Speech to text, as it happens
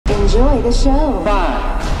Enjoy the show.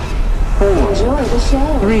 5, 4, Enjoy the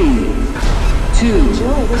show. 3, 2.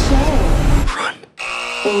 Enjoy the show. Run.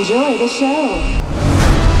 Enjoy the show.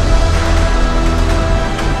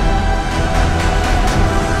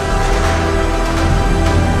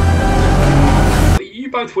 You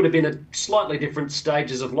both would have been at slightly different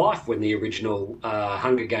stages of life when the original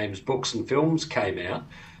Hunger Games books and films came out.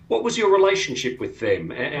 What was your relationship with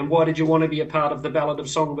them, and why did you want to be a part of the Ballad of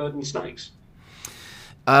Songbirds and Snakes?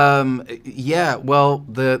 Yeah, well,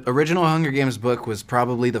 the original Hunger Games book was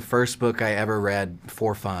probably the first book I ever read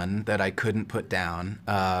for fun that I couldn't put down.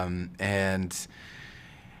 I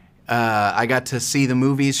got to see the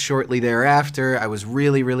movies shortly thereafter. I was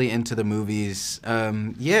really, really into the movies.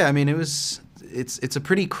 Yeah, I mean, it's a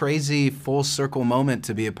pretty crazy full circle moment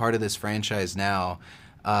to be a part of this franchise now.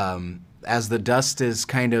 As the dust is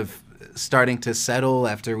kind of starting to settle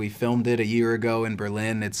after we filmed it a year ago in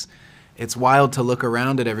Berlin, it's wild to look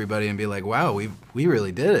around at everybody and be like, wow, we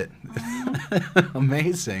really did it.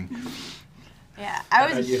 Amazing. Yeah,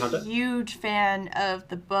 I was a huge fan of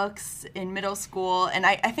the books in middle school, and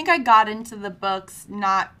I think I got into the books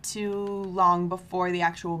not too long before the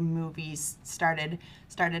actual movies started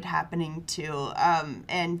happening too.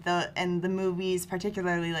 And the movies,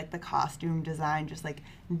 particularly like the costume design, just like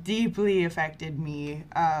deeply affected me.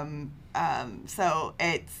 So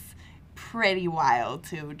it's pretty wild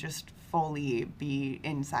to just fully be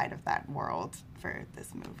inside of that world for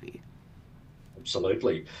this movie.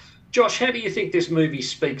 Absolutely. Josh, how do you think this movie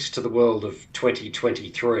speaks to the world of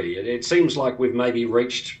 2023? It seems like we've maybe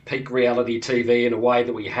reached peak reality TV in a way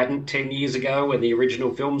that we hadn't 10 years ago when the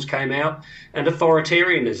original films came out, and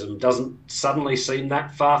authoritarianism doesn't suddenly seem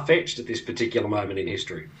that far-fetched at this particular moment in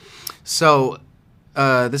history. So,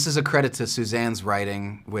 this is a credit to Suzanne's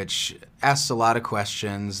writing, which asks a lot of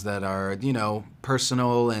questions that are, you know,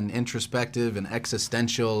 personal and introspective and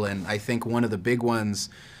existential, and I think one of the big ones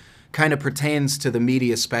kind of pertains to the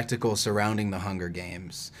media spectacle surrounding the Hunger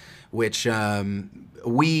Games, which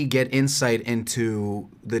we get insight into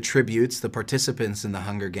the tributes, the participants in the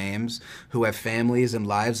Hunger Games, who have families and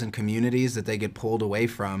lives and communities that they get pulled away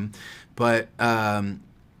from. But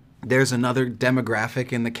there's another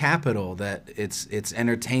demographic in the Capitol that it's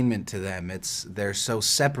entertainment to them. They're so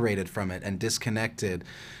separated from it and disconnected.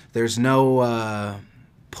 There's no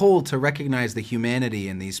pull to recognize the humanity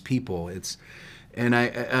in these people. And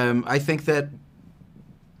I think that,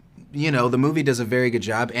 you know, the movie does a very good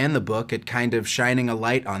job, and the book, at kind of shining a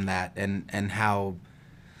light on that and how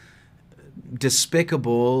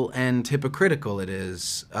despicable and hypocritical it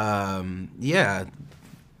is. Yeah.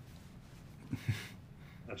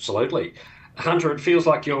 Absolutely. Hunter, it feels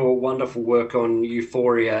like your wonderful work on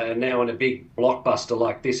Euphoria and now in a big blockbuster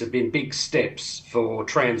like this have been big steps for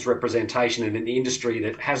trans representation in an industry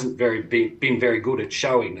that hasn't been very good at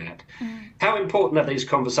showing that. How important are these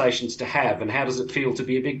conversations to have, and how does it feel to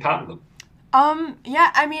be a big part of them?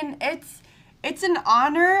 Yeah, I mean, it's an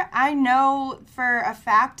honor. I know for a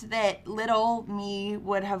fact that little me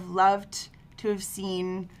would have loved to have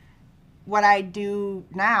seen what I do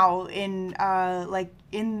now in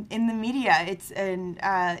the media.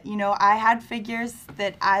 You know, I had figures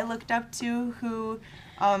that I looked up to who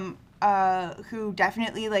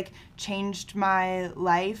definitely like changed my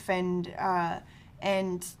life, and,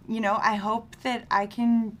 you know, I hope that I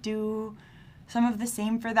can do some of the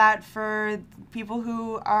same for that for people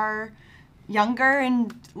who are younger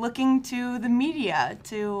and looking to the media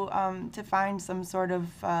to find some sort of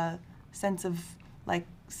sense of, like,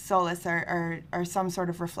 solace or some sort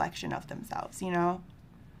of reflection of themselves, you know?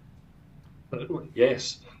 Certainly,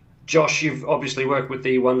 yes. Josh, you've obviously worked with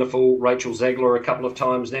the wonderful Rachel Zegler a couple of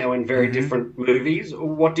times now in very different movies.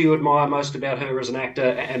 What do you admire most about her as an actor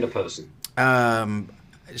and a person?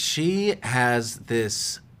 She has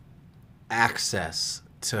this access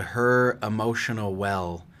to her emotional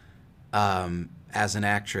well as an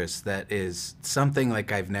actress that is something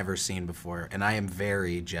like I've never seen before, and I am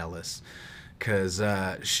very jealous because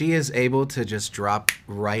she is able to just drop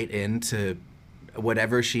right into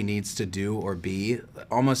whatever she needs to do or be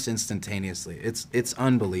almost instantaneously. It's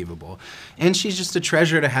unbelievable, and she's just a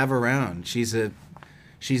treasure to have around. She's an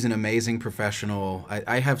amazing professional.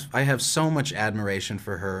 I have so much admiration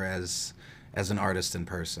for her as an artist in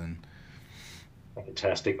person.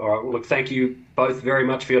 Fantastic. All right. Well, look, thank you both very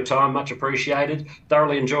much for your time. Much appreciated.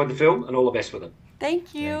 Thoroughly enjoyed the film, and all the best with it.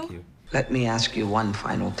 Thank you. Thank you. Let me ask you one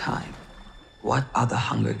final time. What are the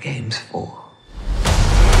Hunger Games for?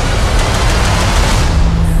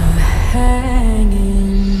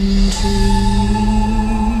 Hanging tree.